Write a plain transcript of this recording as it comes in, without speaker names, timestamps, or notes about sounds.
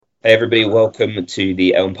Hey everybody, welcome to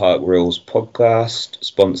the Elm Park Rules podcast,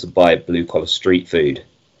 sponsored by Blue Collar Street Food.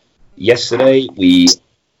 Yesterday, we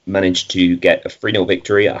managed to get a 3-0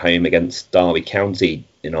 victory at home against Derby County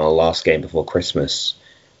in our last game before Christmas.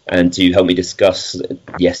 And to help me discuss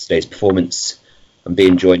yesterday's performance, I'm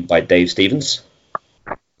being joined by Dave Stevens.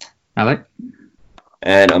 Hello.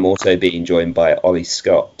 And I'm also being joined by Ollie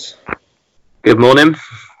Scott. Good morning.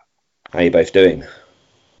 How are you both doing?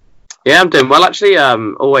 Yeah, I'm doing well. Actually,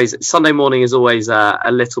 always Sunday morning is always a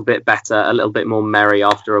little bit better, a little bit more merry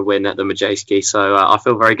after a win at the Madejski. So I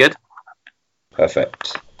feel very good.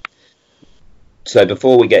 Perfect. So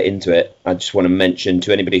before we get into it, I just want to mention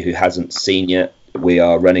to anybody who hasn't seen yet, we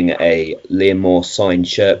are running a Liam Moore signed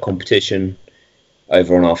shirt competition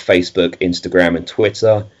over on our Facebook, Instagram and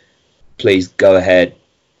Twitter. Please go ahead,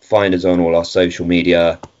 find us on all our social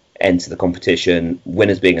media, enter the competition.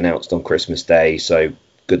 Winners being announced on Christmas Day, so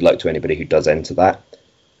good luck to anybody who does enter that.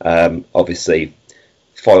 Obviously,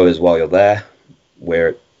 follow us while you're there.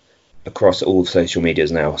 We're across all social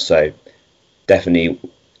medias now, so definitely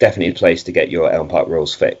a place to get your Elm Park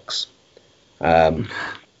Rules fix. So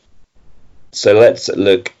let's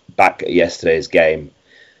look back at yesterday's game.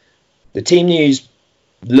 The team news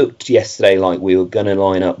looked yesterday like we were going to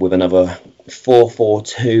line up with another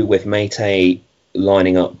 4-4-2 with Mate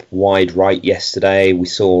lining up wide right yesterday. We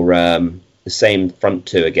saw the same front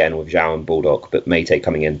two again with Zhao and Bulldog, but Mate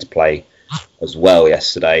coming into play as well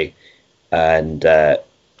yesterday. And did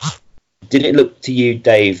it look to you,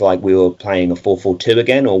 Dave, like we were playing a 4-4-2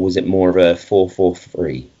 again, or was it more of a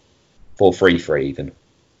 4-4-3? 4-3-3 even?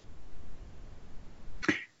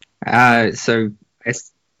 So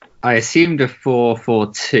I assumed a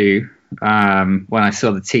 4-4-2 when I saw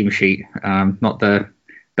the team sheet. Not the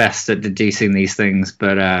best at deducing these things,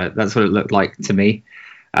 but that's what it looked like to me.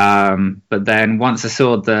 But then once I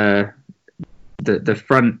saw the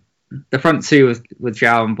front two with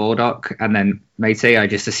Zhao and Bulldog, and then Mate, I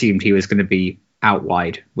just assumed he was going to be out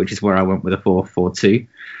wide, which is where I went with a 4-4-2.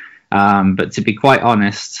 But to be quite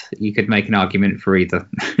honest, you could make an argument for either.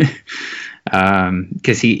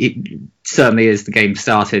 Because he certainly, as the game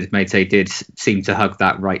started, Mate did seem to hug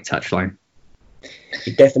that right touchline.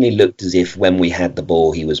 It definitely looked as if when we had the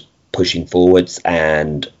ball, he was pushing forwards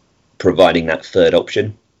and providing that third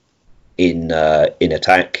option in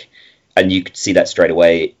attack. And you could see that straight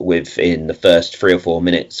away within the first 3 or 4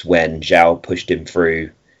 minutes when Zhao pushed him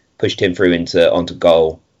through onto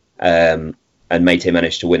goal, and Mate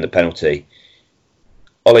managed to win the penalty.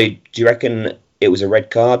 Ollie, do you reckon it was a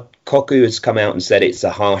red card? Koku has come out and said it's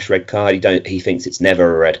a harsh red card. He thinks it's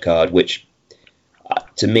never a red card, which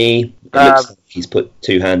to me looks like he's put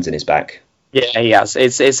 2 hands in his back. Yeah, he has.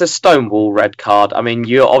 It's a stonewall red card. I mean,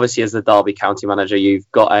 you're obviously, as the Derby County manager,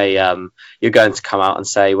 you've got you're going to come out and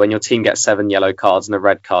say when your team gets 7 yellow cards and a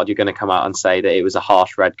red card, you're going to come out and say that it was a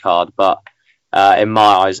harsh red card. But in my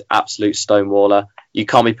eyes, absolute stonewaller. You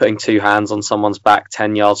can't be putting 2 hands on someone's back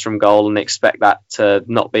 10 yards from goal and expect that to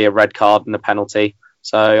not be a red card and a penalty.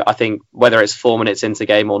 So I think whether it's 4 minutes into the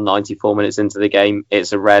game or 94 minutes into the game,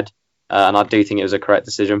 it's a red. And I do think it was a correct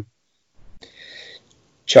decision.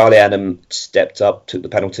 Charlie Adam stepped up, took the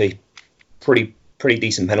penalty. Pretty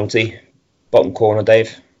decent penalty. Bottom corner,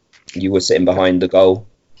 Dave. You were sitting behind the goal.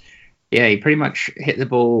 Yeah, he pretty much hit the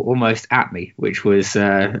ball almost at me, which was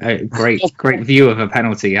a great view of a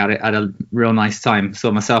penalty. I had a real nice time.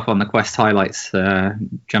 Saw myself on the Quest highlights,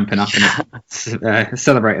 jumping up and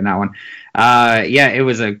celebrating that one. Yeah, it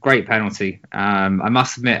was a great penalty. I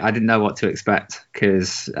must admit, I didn't know what to expect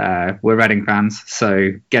because we're Reading fans, so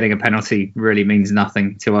getting a penalty really means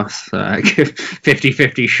nothing to us.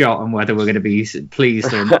 50-50 shot on whether we're going to be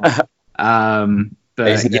pleased or not. But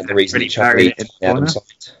isn't that the reason Charlie Adam side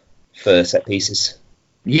for set pieces?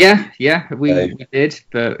 Yeah, we did,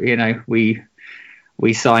 but we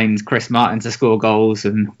signed Chris Martin to score goals,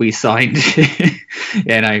 and we signed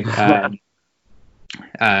Zhao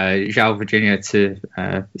Virginia to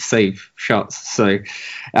save shots. So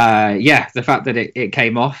the fact that it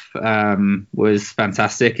came off was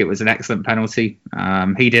fantastic. It was an excellent penalty.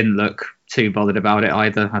 He didn't look too bothered about it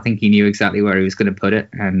either. I think he knew exactly where he was going to put it,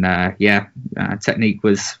 and technique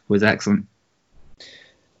was excellent.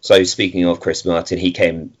 So speaking of Chris Martin, he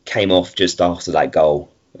came off just after that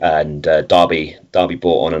goal, and Derby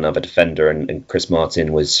brought on another defender, and Chris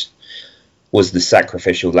Martin was the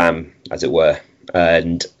sacrificial lamb, as it were.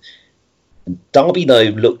 And Derby, though,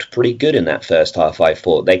 looked pretty good in that first half, I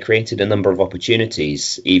thought. They created a number of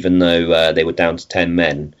opportunities, even though they were down to 10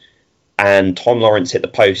 men. And Tom Lawrence hit the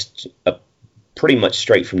post pretty much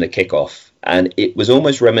straight from the kickoff. And it was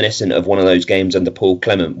almost reminiscent of one of those games under Paul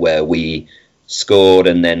Clement where we scored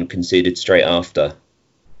and then conceded straight after.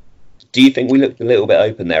 Do you think we looked a little bit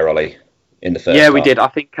open there, Ollie, in the first Yeah, half? we did. I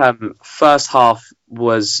think first half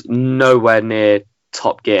was nowhere near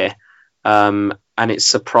top gear. And it's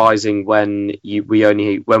surprising when we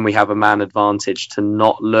have a man advantage to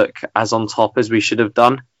not look as on top as we should have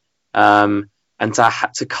done, and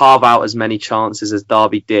to carve out as many chances as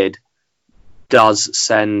Derby did does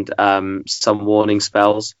send some warning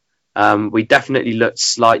spells. We definitely looked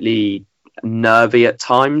slightly nervy at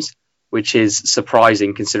times, which is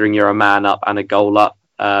surprising considering you're a man up and a goal up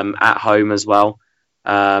at home as well.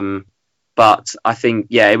 But I think,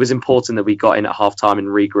 it was important that we got in at half-time and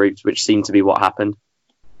regrouped, which seemed to be what happened.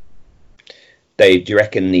 Dave, do you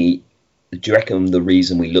reckon the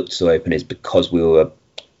reason we looked so open is because we were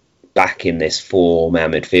back in this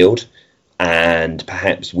 4-man midfield, and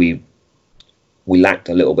perhaps we lacked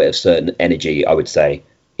a little bit of certain energy, I would say,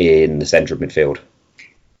 in the centre of midfield?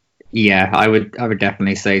 Yeah, I would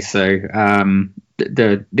definitely say so.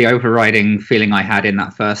 The overriding feeling I had in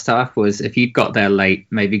that first half was if you'd got there late,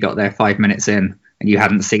 maybe got there 5 minutes in, and you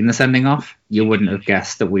hadn't seen the sending off, you wouldn't have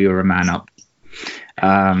guessed that we were a man up.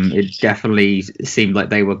 It definitely seemed like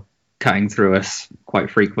they were cutting through us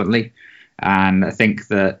quite frequently, and I think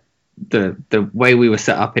that the way we were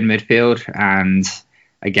set up in midfield, and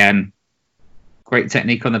again, great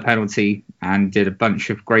technique on the penalty and did a bunch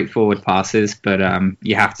of great forward passes, but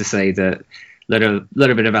you have to say that little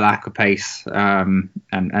bit of a lack of pace and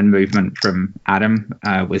movement from Adam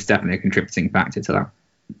was definitely a contributing factor to that.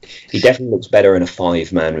 He definitely looks better in a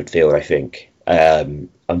 5-man midfield, I think.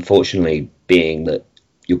 Unfortunately, being that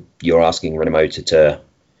you're asking Rinomhota to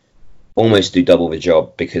almost do double the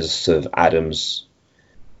job because of Adam's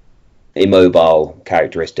immobile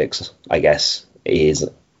characteristics, I guess,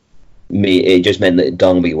 it just meant that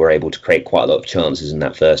Derby were able to create quite a lot of chances in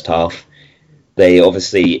that first half. They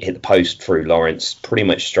obviously hit the post through Lawrence pretty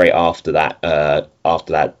much straight after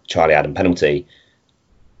that Charlie Adam penalty.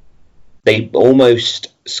 They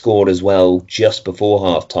almost scored as well just before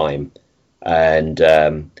half-time, and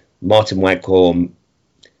Martin Waghorn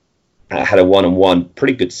had a one-on-one,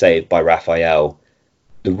 pretty good save by Raphael.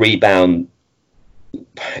 The rebound,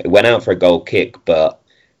 it went out for a goal kick, but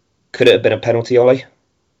could it have been a penalty, Ollie?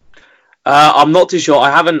 I'm not too sure.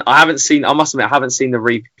 I must admit, I haven't seen the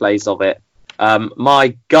replays of it.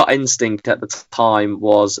 My gut instinct at the time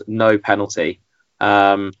was no penalty.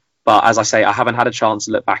 But as I say, I haven't had a chance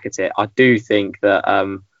to look back at it. I do think that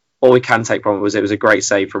all we can take from it was a great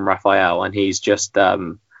save from Raphael, and he's just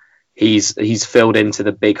he's filled into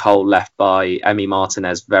the big hole left by Emi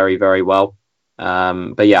Martinez very, very well.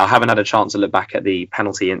 But yeah, I haven't had a chance to look back at the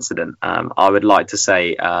penalty incident. I would like to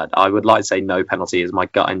say no penalty is my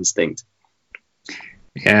gut instinct.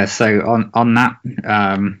 Yeah, so on that,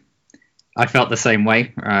 I felt the same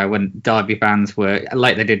way when Derby fans were,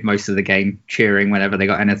 like they did most of the game, cheering whenever they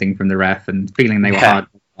got anything from the ref and feeling they were hard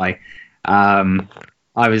to play.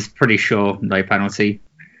 I was pretty sure no penalty.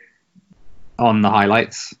 On the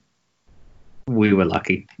highlights, we were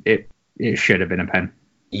lucky. It should have been a pen.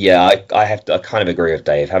 Yeah, I kind of agree with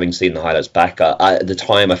Dave. Having seen the highlights back, at the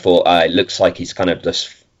time I thought it looks like he's kind of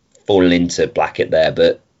just fallen into Blackett there,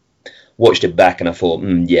 but watched it back and I thought,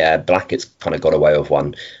 Blackett's kind of got away with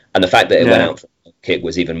one. And the fact that it went out for a kick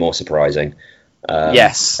was even more surprising.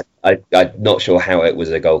 Yes. I'm not sure how it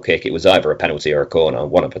was a goal kick. It was either a penalty or a corner,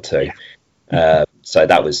 one of the two. Yeah. So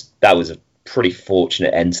that was a pretty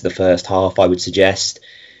fortunate end to the first half, I would suggest.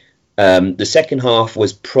 The second half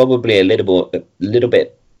was probably a little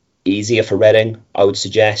bit easier for Reading, I would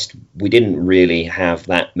suggest. We didn't really have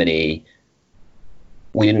that many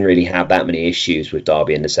issues with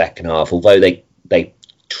Derby in the second half. Although they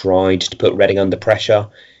tried to put Reading under pressure,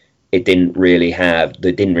 they didn't really have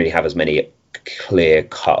as many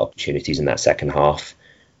clear-cut opportunities in that second half.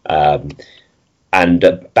 And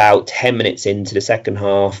about 10 minutes into the second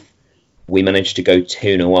half, we managed to go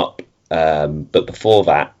 2-0 up. But before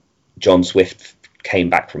that, John Swift came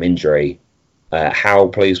back from injury. How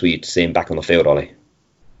pleased were you to see him back on the field, Ollie?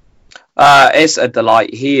 It's a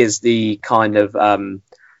delight. He is the kind of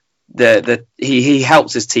he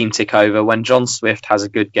helps his team tick over. When John Swift has a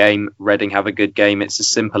good game, Reading have a good game. It's as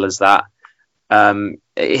simple as that.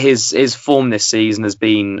 His form this season has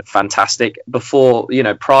been fantastic.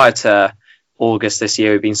 Prior to August this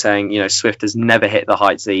year, we've been saying, Swift has never hit the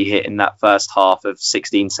heights that he hit in that first half of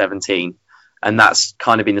 16-17. And that's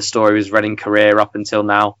kind of been the story of his Reading career up until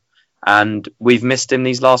now. And we've missed him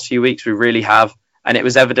these last few weeks. We really have. And it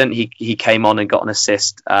was evident he came on and got an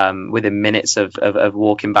assist within minutes of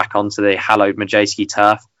walking back onto the hallowed Madejski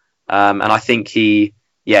turf. And I think he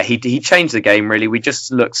changed the game, really. We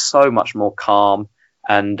just looked so much more calm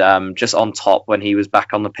and just on top when he was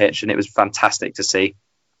back on the pitch. And it was fantastic to see.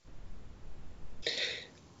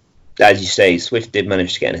 as you say, Swift did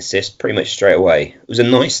manage to get an assist pretty much straight away. It was a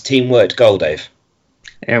nice team-worked goal, Dave.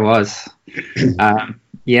 It was.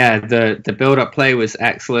 The build-up play was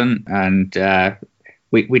excellent, and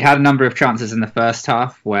we'd had a number of chances in the first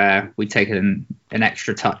half where we'd taken an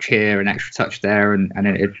extra touch here, an extra touch there, and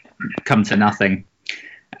it had come to nothing.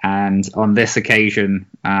 And on this occasion,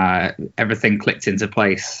 everything clicked into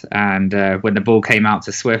place. And when the ball came out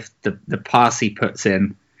to Swift, the pass he puts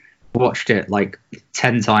in, watched it like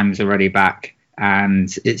 10 times already back,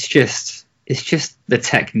 and it's just the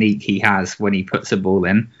technique he has when he puts a ball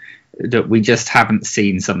in that we just haven't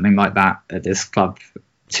seen something like that at this club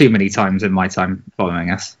too many times in my time following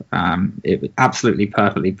us. It was absolutely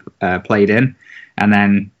perfectly played in, and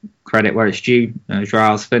then credit where it's due.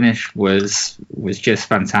 Joao's finish was just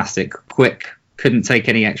fantastic, quick, couldn't take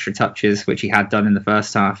any extra touches, which he had done in the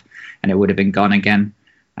first half, and it would have been gone again,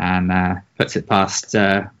 and puts it past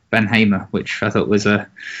Ben Hamer, which I thought was a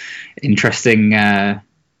interesting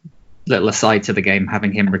little aside to the game,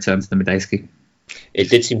 having him return to the Medeski. It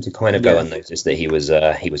did seem to kind of go unnoticed that he was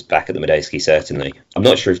back at the Medeski. Certainly, I'm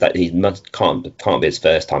not sure if that can't be his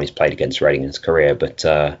first time he's played against Reading in his career, but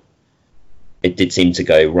it did seem to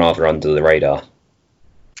go rather under the radar.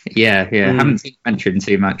 Yeah. Haven't seen it mentioned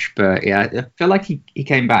too much, but yeah, I feel like he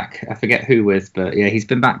came back. I forget who with, but yeah, he's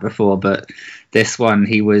been back before. But this one,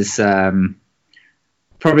 he was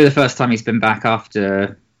probably the first time he's been back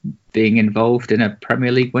after being involved in a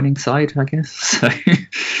Premier League winning side, I guess. So,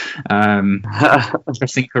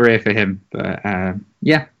 interesting career for him. But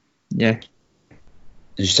yeah.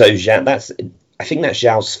 So I think that's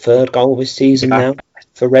Zhao's third goal this season now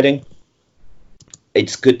for Reading.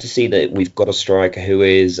 It's good to see that we've got a striker who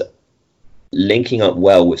is linking up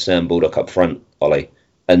well with Sam Baldock up front, Ollie.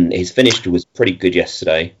 And his finish was pretty good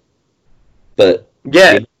yesterday. But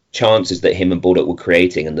the chances that him and Baldock were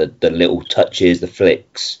creating and the little touches, the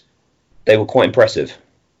flicks, they were quite impressive.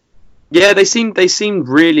 Yeah, they seemed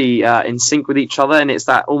really in sync with each other, and it's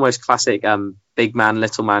that almost classic big man,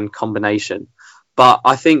 little man combination. But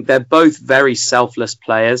I think they're both very selfless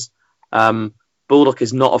players. Baldock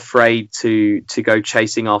is not afraid to go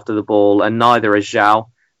chasing after the ball, and neither is Zhao.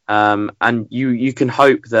 And you can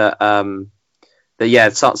hope that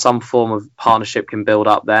some form of partnership can build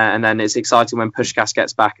up there. And then it's exciting when Puskás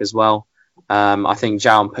gets back as well. I think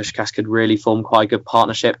Zhao and Puskás could really form quite a good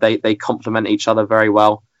partnership. They complement each other very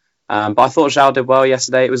well. But I thought Zhao did well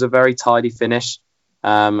yesterday. It was a very tidy finish.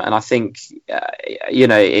 And I think,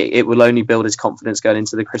 it will only build his confidence going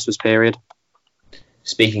into the Christmas period.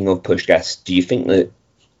 Speaking of Puskás, do you think that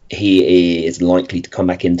he is likely to come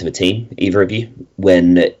back into the team, either of you,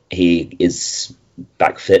 when he is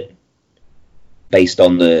back fit, based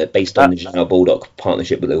on the Zhao Baldock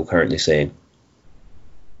partnership that we're currently seeing?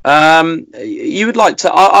 You would like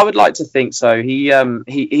to? I would like to think so.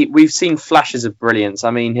 We've seen flashes of brilliance. I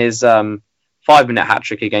mean, his 5-minute hat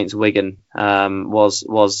trick against Wigan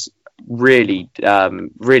was really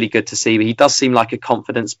really good to see. But he does seem like a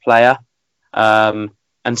confidence player.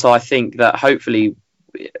 And so I think that hopefully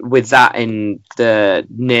with that in the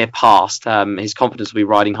near past, his confidence will be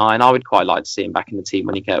riding high, and I would quite like to see him back in the team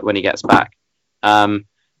when he gets back.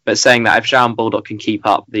 But saying that, if Zhao and Baldock can keep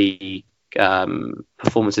up the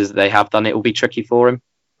performances that they have done, it will be tricky for him.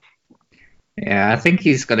 Yeah, I think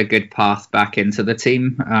he's got a good path back into the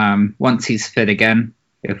team once he's fit again.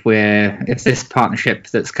 If this partnership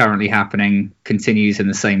that's currently happening continues in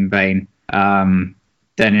the same vein, then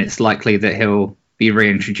it's likely that he'll be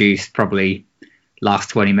reintroduced probably last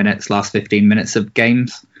 20 minutes, last 15 minutes of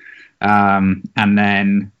games. And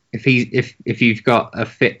then if you've got a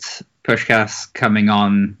fit Puskás coming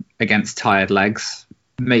on against tired legs,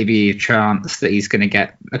 maybe a chance that he's going to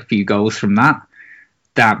get a few goals from that.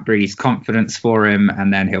 That breeds confidence for him,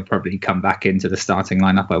 and then he'll probably come back into the starting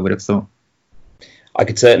lineup, I would have thought. I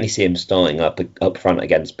could certainly see him starting up front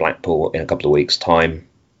against Blackpool in a couple of weeks' time.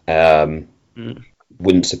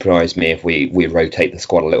 Wouldn't surprise me if we rotate the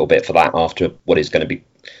squad a little bit for that after what is going to be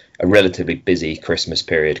a relatively busy Christmas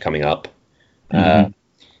period coming up.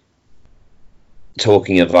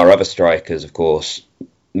 Talking of our other strikers, of course,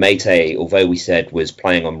 Meite, although we said was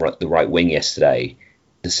playing on the right wing yesterday,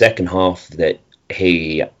 the second half that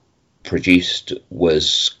he produced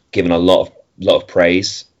was given a lot of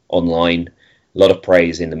praise online, a lot of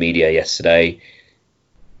praise in the media yesterday.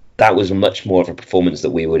 That was much more of a performance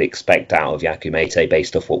that we would expect out of Yakou Meite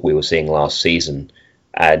based off what we were seeing last season,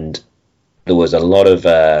 and there was a lot of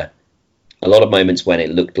moments when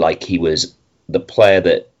it looked like he was the player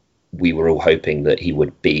that we were all hoping that he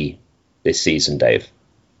would be this season, Dave.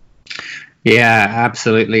 Yeah,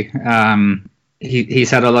 absolutely. He's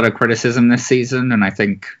had a lot of criticism this season, and I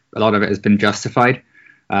think a lot of it has been justified.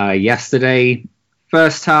 yesterday.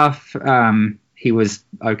 First half, he was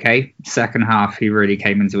okay. Second half, he really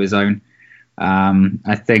came into his own.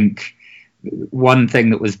 I think one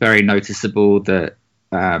thing that was very noticeable that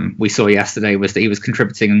we saw yesterday was that he was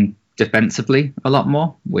contributing defensively a lot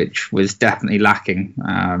more, which was definitely lacking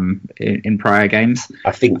in prior games.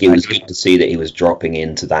 I think it was good to see that he was dropping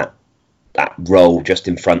into that role just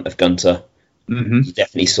in front of Gunter. Mm-hmm. You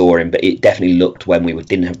definitely saw him, but it definitely looked when we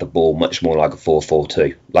didn't have the ball much more like a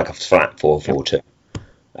 4-4-2, like a flat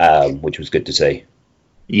 4-4-2, which was good to see.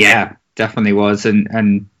 Yeah, definitely was.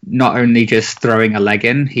 And not only just throwing a leg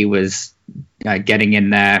in, he was getting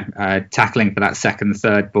in there, tackling for that second,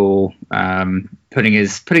 third ball, putting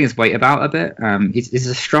his weight about a bit. He's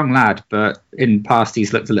a strong lad, but in past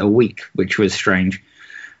he's looked a little weak, which was strange.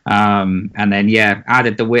 And then,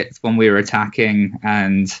 added the width when we were attacking,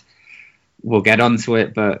 and we'll get onto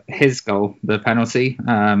it, but his goal, the penalty,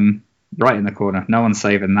 right in the corner, no one's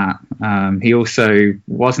saving that. He also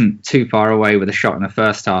wasn't too far away with a shot in the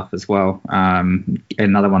first half as well.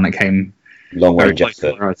 Another one that came long very range close to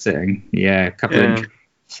effort. where I was sitting. Yeah, a couple of inches.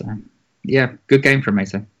 So, yeah, good game from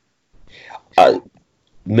Mason.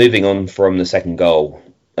 Moving on from the second goal,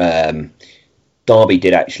 Derby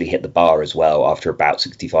did actually hit the bar as well after about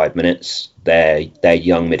 65 minutes. Their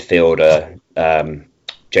young midfielder,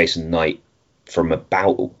 Jason Knight, from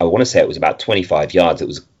about, I want to say it was about 25 yards. It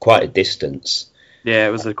was quite a distance. Yeah,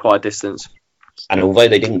 it was quite a distance. And although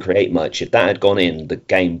they didn't create much, if that had gone in, the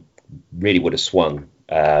game really would have swung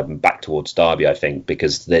back towards Derby, I think,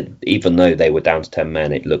 because even though they were down to 10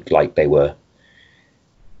 men, it looked like they were...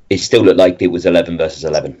 It still looked like it was 11 versus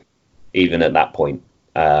 11, even at that point.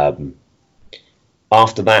 After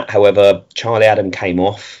that, however, Charlie Adam came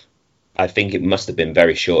off. I think it must have been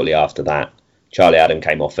very shortly after that. Charlie Adam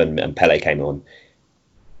came off and Pele came on.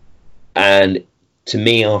 And to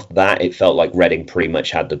me, after that, it felt like Reading pretty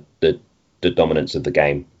much had the dominance of the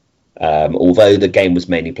game. Although the game was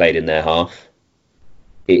mainly played in their half,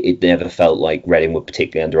 it never felt like Reading were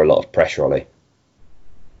particularly under a lot of pressure, Ollie.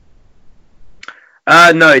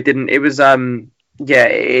 No, it didn't. It was,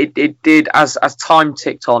 it did. As time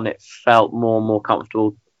ticked on, it felt more and more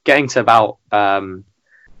comfortable. Getting to about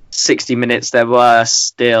 60 minutes, there were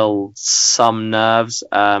still some nerves.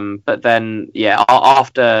 But then,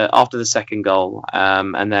 after the second goal,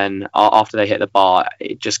 and then after they hit the bar,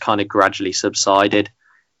 it just kind of gradually subsided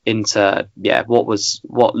into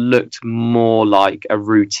what looked more like a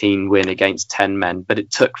routine win against 10 men, but it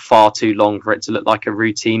took far too long for it to look like a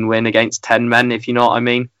routine win against 10 men, if you know what I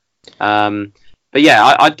mean. But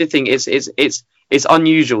yeah, I do think it's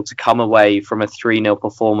unusual to come away from a 3-0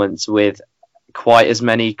 performance with quite as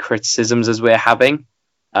many criticisms as we're having.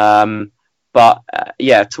 But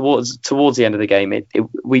towards the end of the game,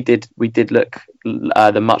 we did look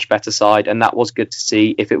the much better side, and that was good to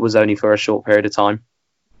see, if it was only for a short period of time.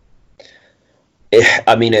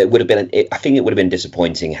 It would have been. I think it would have been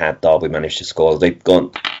disappointing had Derby managed to score. They've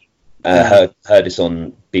gone. Heard this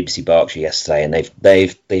on BBC Berkshire yesterday, and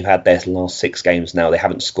they've had their last 6 games now. They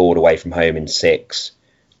haven't scored away from home in 6.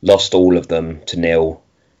 Lost all of them to 0.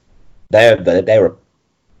 They're a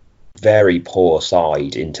very poor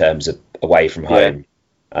side in terms of away from home.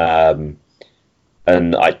 And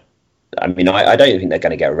I don't think they're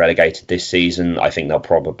going to get relegated this season. I think they'll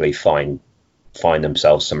probably find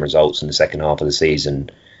themselves some results in the second half of the season.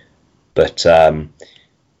 But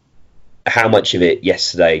how much of it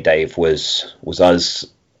yesterday, Dave, was us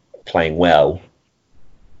playing well,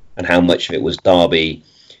 and how much of it was Derby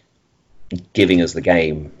giving us the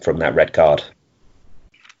game from that red card?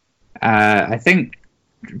 I think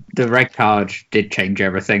the red card did change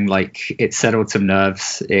everything. Like, it settled some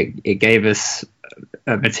nerves. It gave us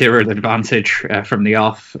a material advantage from the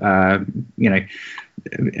off. An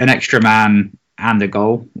extra man and a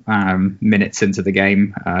goal minutes into the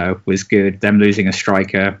game was good. Them losing a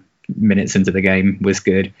striker minutes into the game was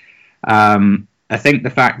good. I think the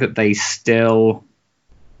fact that they still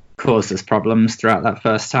caused us problems throughout that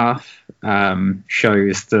first half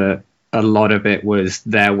shows that a lot of it was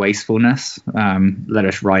their wastefulness. Let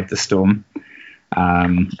us ride the storm.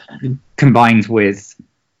 Combined with,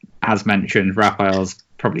 as mentioned, Raphael's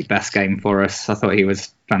probably best game for us. I thought he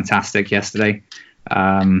was fantastic yesterday.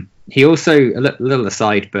 He also, a little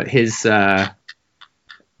aside, but his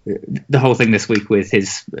the whole thing this week with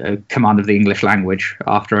his command of the English language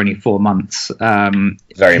after only 4 months. Very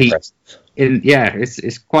impressive.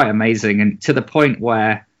 It's quite amazing, and to the point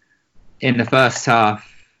where in the first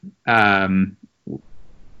half, in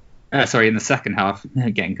the second half,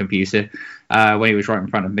 getting confused here, when he was right in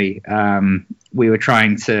front of me, we were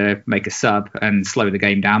trying to make a sub and slow the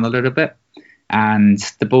game down a little bit. and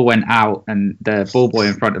the ball went out, and the ball boy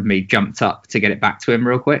in front of me jumped up to get it back to him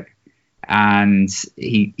real quick, and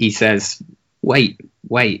he says, wait,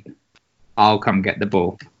 I'll come get the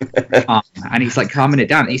ball. And he's like calming it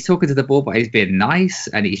down. He's talking to the ball boy, he's being nice,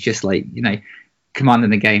 and he's just like, commanding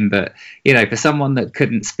the game. But for someone that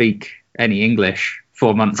couldn't speak any English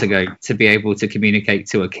 4 months ago, to be able to communicate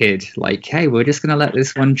to a kid like, hey, we're just gonna let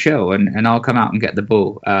this one chill, and I'll come out and get the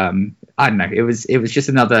ball. I don't know, it was just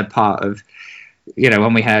another part of,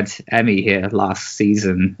 when we had Emmy here last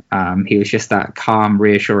season, he was just that calm,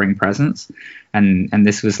 reassuring presence, and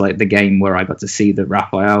this was like the game where I got to see that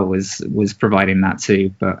Raphael was providing that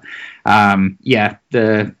too. But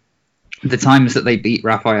the times that they beat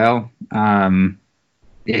Raphael,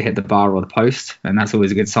 it hit the bar or the post, and that's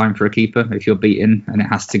always a good sign for a keeper if you're beaten and it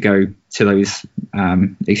has to go to those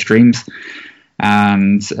extremes.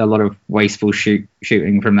 And a lot of wasteful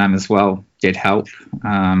shooting from them as well did help.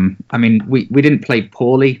 We didn't play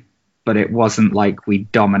poorly, but it wasn't like we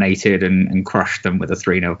dominated and crushed them with a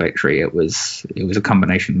 3-0 victory. It was a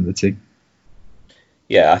combination of the two.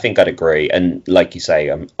 Yeah, I think I'd agree. And like you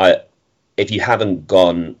say, if you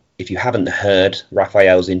haven't heard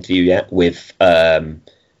Raphael's interview yet with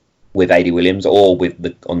Adi Williams or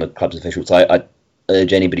on the club's official site, I'd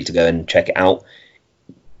urge anybody to go and check it out.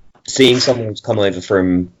 Seeing someone who's come over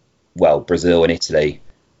from, Brazil and Italy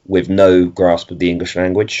with no grasp of the English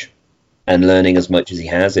language and learning as much as he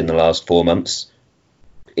has in the last 4 months,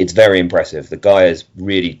 it's very impressive. The guy has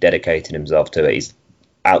really dedicated himself to it. He's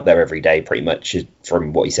out there every day, pretty much,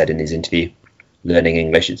 from what he said in his interview, learning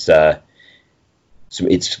English. It's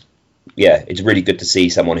really good to see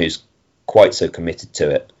someone who's quite so committed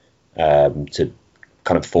to it, to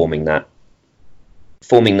kind of forming that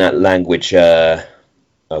language,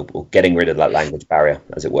 or getting rid of that language barrier,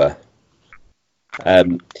 as it were.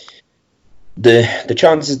 The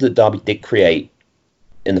chances that Derby did create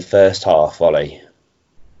in the first half, Ollie,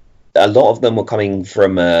 a lot of them were coming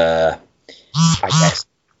from, I guess,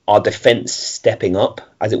 our defence stepping up,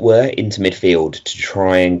 as it were, into midfield to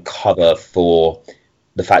try and cover for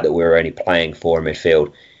the fact that we were only playing 4 in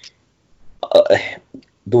midfield.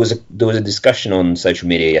 There was a discussion on social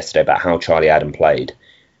media yesterday about how Charlie Adam played.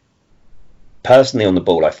 Personally, on the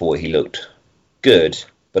ball, I thought he looked good,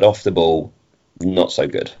 but off the ball, not so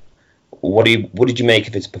good. What did you make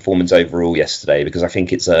of his performance overall yesterday? Because I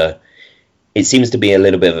think it seems to be a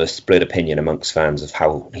little bit of a split opinion amongst fans of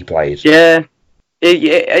how he played. Yeah,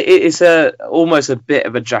 it's almost a bit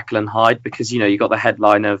of a Jekyll and Hyde, because you got the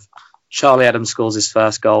headline of Charlie Adam scores his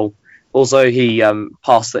first goal. Also, he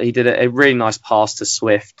did a really nice pass to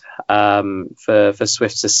Swift for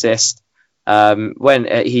Swift's assist. When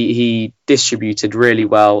he distributed really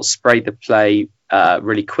well, sprayed the play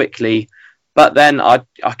really quickly, but then I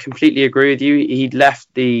completely agree with you. He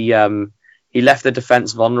left the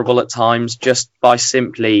defence vulnerable at times just by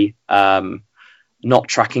simply not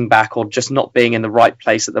tracking back or just not being in the right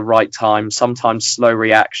place at the right time. Sometimes slow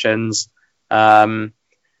reactions, and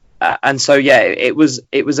so it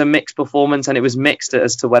was a mixed performance, and it was mixed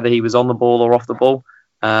as to whether he was on the ball or off the ball.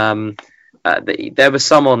 There was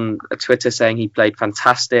some on Twitter saying he played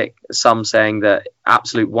fantastic, some saying that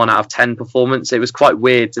absolute 1 out of 10 performance. It was quite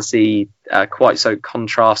weird to see quite so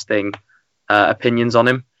contrasting opinions on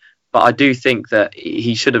him. But I do think that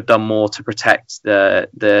he should have done more to protect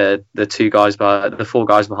the 4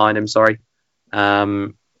 guys behind him. Sorry,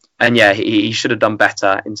 he should have done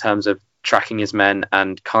better in terms of tracking his men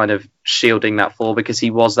and kind of shielding that 4, because he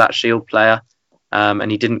was that shield player, and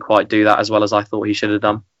he didn't quite do that as well as I thought he should have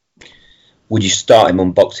done. Would you start him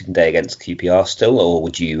on Boxing Day against QPR still, or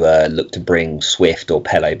would you look to bring Swift or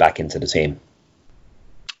Pele back into the team?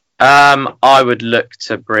 I would look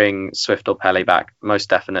to bring Swift or Pele back, most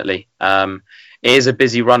definitely. It is a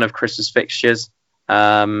busy run of Christmas fixtures.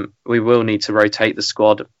 We will need to rotate the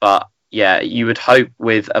squad, but you would hope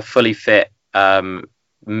with a fully fit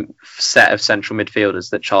set of central midfielders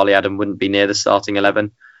that Charlie Adam wouldn't be near the starting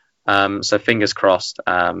 11. So fingers crossed,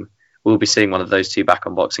 we'll be seeing one of those two back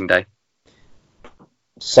on Boxing Day.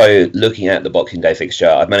 So looking at the Boxing Day fixture,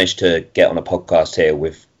 I've managed to get on a podcast here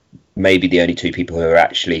with maybe the only 2 people who are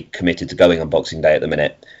actually committed to going on Boxing Day at the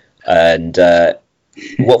minute. And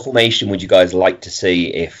what formation would you guys like to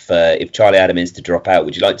see if Charlie Adam is to drop out?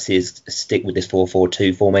 Would you like to see us stick with this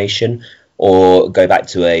 4-4-2 formation, or go back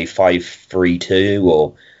to a 5-3-2,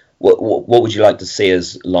 or what would you like to see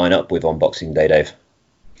us line up with on Boxing Day, Dave?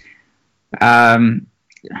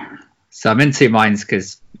 So I'm in 2 minds,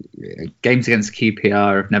 because games against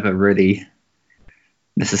QPR have never really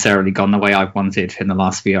necessarily gone the way I've wanted in the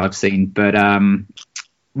last few I've seen. But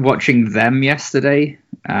watching them yesterday,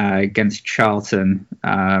 against Charlton,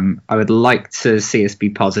 I would like to see us be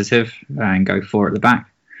positive and go 4 at the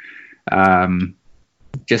back,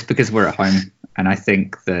 just because we're at home, and I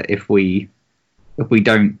think that if we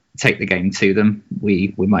don't take the game to them,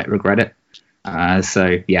 we might regret it.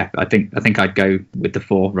 So yeah, I think I'd go with the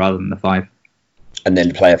 4 rather than the 5. And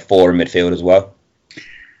then play a 4 in midfield as well.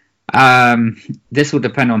 This will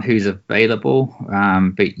depend on who's available,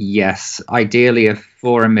 but yes, ideally a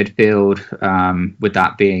 4 in midfield, with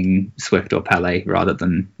that being Swift or Pele rather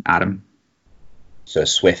than Adam. So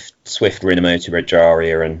Swift, Rinomhota,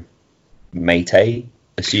 Ejaria and Mate,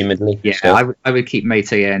 assumedly. Yeah, I would keep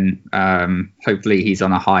Mate in. Hopefully he's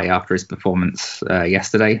on a high after his performance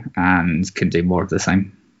yesterday and can do more of the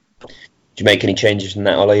same. Do you make any changes in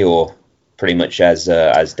that, Ollie, or pretty much as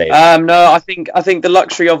Dave? No, I think the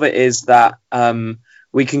luxury of it is that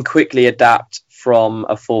we can quickly adapt from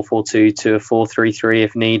a 4-4-2 to a 4-3-3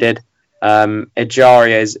 if needed.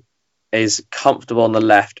 Ejaria is comfortable on the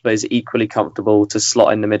left, but is equally comfortable to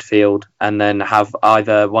slot in the midfield and then have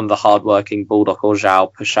either one of the hard-working Baldock or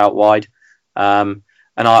Zhao push out wide. And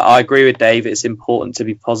I agree with Dave. It's important to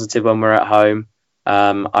be positive when we're at home.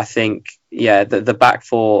 I think, the back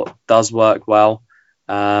 4 does work well.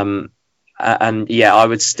 And yeah, I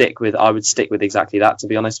would stick with exactly that, to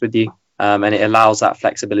be honest with you. And it allows that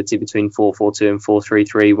flexibility between 4-4-2 and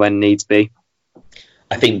 4-3-3 when needs be.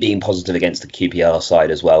 I think being positive against the QPR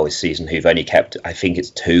side as well this season, who've only kept, I think it's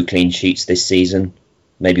 2 clean sheets this season,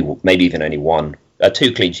 maybe even only 1.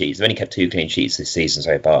 2 clean sheets. They've only kept 2 clean sheets this season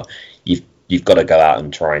so far. You've got to go out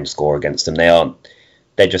and try and score against them.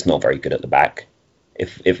 They're just not very good at the back.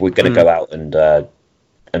 If we're going to go out and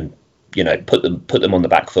put them on the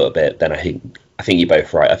back foot a bit, then I think you're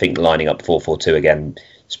both right. I think lining up 4-4-2 again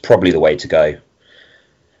is probably the way to go.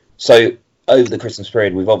 So over the Christmas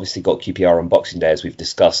period, we've obviously got QPR on Boxing Day, as we've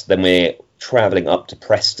discussed. Then we're travelling up to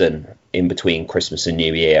Preston in between Christmas and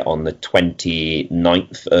New Year on the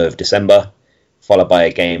 29th of December, followed by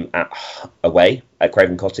a game away at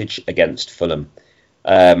Craven Cottage against Fulham.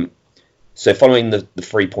 So following the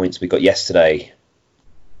 3 points we got yesterday,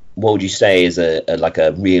 what would you say is a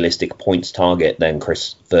realistic points target then,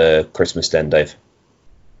 Chris, for Christmas then, Dave?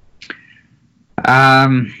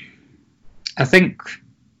 I think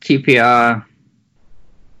QPR,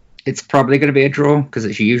 it's probably going to be a draw because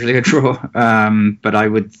it's usually a draw. But I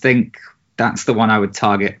would think that's the one I would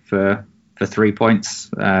target for 3 points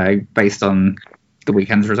based on the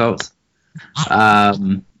weekend's results.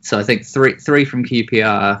 So I think three from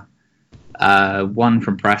QPR, 1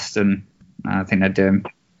 from Preston. I think they're doing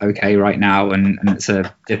okay right now, and it's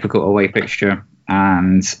a difficult away fixture,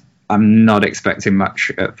 and I'm not expecting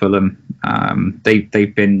much at Fulham.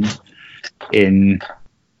 They've been in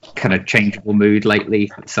kind of changeable mood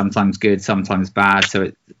lately, sometimes good, sometimes bad, so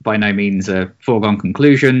it's by no means a foregone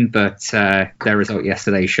conclusion, but their result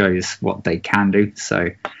yesterday shows what they can do. So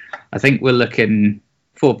I think we're looking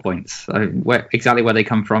 4 points. Exactly where they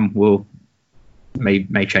come from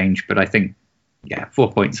may change, but I think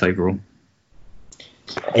 4 points overall.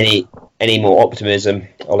 Any more optimism,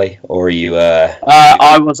 Ollie, or are you?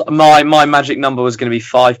 My magic number was going to be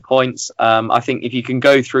 5 points. I think if you can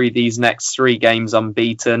go through these next 3 games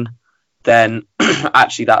unbeaten, then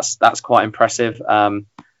actually that's quite impressive. Preston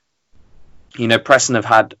have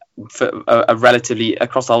had a relatively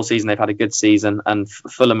across the whole season, they've had a good season, and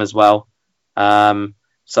Fulham as well.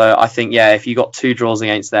 So I think if you got 2 draws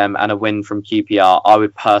against them and a win from QPR, I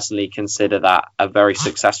would personally consider that a very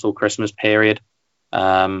successful Christmas period.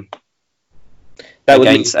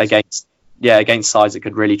 Against sides that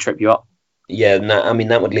could really trip you up. Yeah,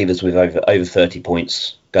 that would leave us with over 30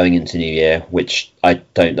 points going into New Year, which I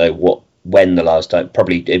don't know when the last time.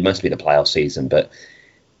 Probably it must be the playoff season, but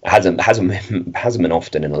it hasn't been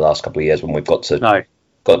often in the last couple of years when we've got to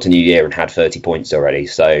New Year and had 30 points already.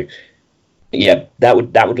 So yeah, that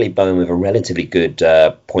would leave Bowen with a relatively good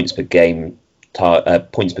points per game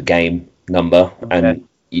number, okay. And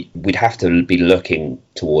we'd have to be looking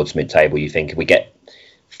towards mid-table. You think if we get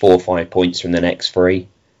 4 or 5 points from the next 3,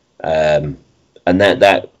 and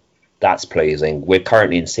that's pleasing. We're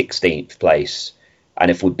currently in 16th place, and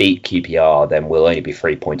if we beat QPR, then we'll only be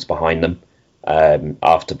 3 points behind them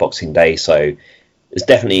after Boxing Day. So there's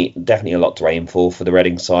definitely a lot to aim for the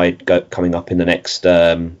Reading side coming up in the next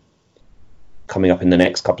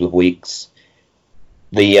couple of weeks.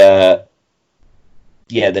 The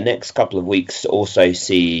next couple of weeks also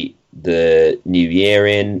see the New Year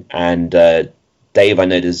in, and Dave, I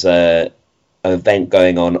know there's an event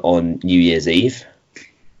going on New Year's Eve.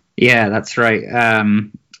 Yeah, that's right.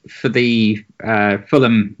 for the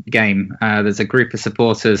Fulham game. There's a group of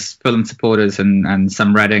supporters, Fulham supporters, and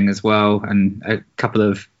some Reading as well, and a couple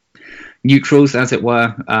of neutrals, as it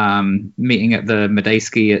were, meeting at the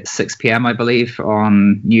Medeski at 6 p.m. I believe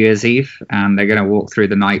on New Year's Eve, and they're going to walk through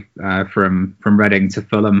the night from Reading to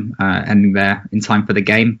Fulham, ending there in time for the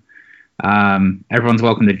game. Everyone's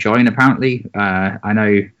welcome to join. Apparently, I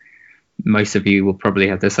know most of you will probably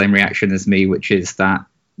have the same reaction as me, which is that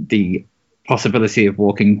the possibility of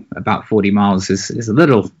walking about 40 miles is a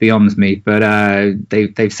little beyond me. But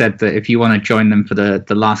they've said that if you want to join them for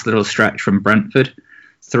the last little stretch from Brentford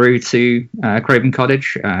through to Craven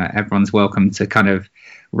Cottage, everyone's welcome to kind of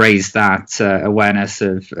raise that awareness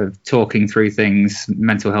of talking through things,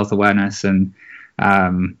 mental health awareness, and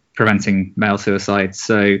preventing male suicide.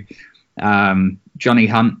 So Johnny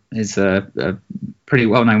Hunt is a pretty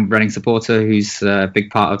well-known Reading supporter who's a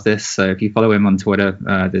big part of this. So if you follow him on Twitter,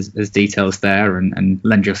 there's details there, and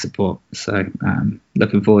lend your support. So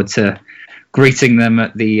looking forward to greeting them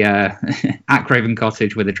at the at Craven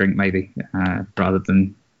Cottage with a drink, maybe, rather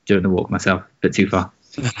than doing the walk myself. A bit too far.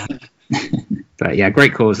 But yeah,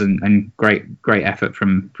 great cause and great effort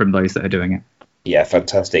from those that are doing it. Yeah,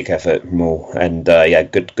 fantastic effort, more, and yeah,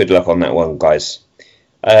 good luck on that one, guys.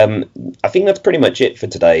 I think that's pretty much it for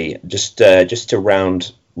today. Just to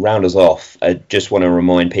round us off, I just want to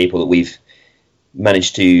remind people that we've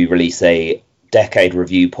managed to release a decade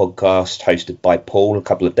review podcast hosted by Paul a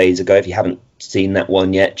couple of days ago. If you haven't seen that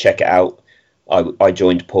one yet, check it out. I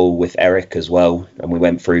joined Paul with Eric as well, and we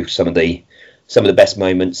went through some of the best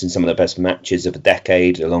moments and some of the best matches of the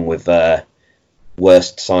decade, along with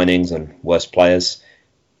worst signings and worst players.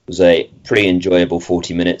 It was a pretty enjoyable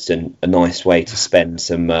 40 minutes and a nice way to spend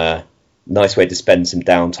some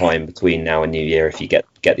downtime between now and New Year if you get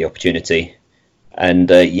the opportunity. And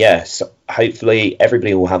yes, hopefully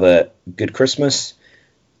everybody will have a good Christmas.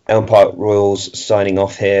 Elm Park Royals signing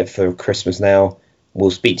off here for Christmas now.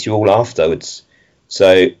 We'll speak to you all afterwards.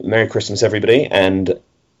 So Merry Christmas, everybody, and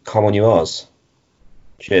come on you Ars.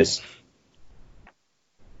 Cheers.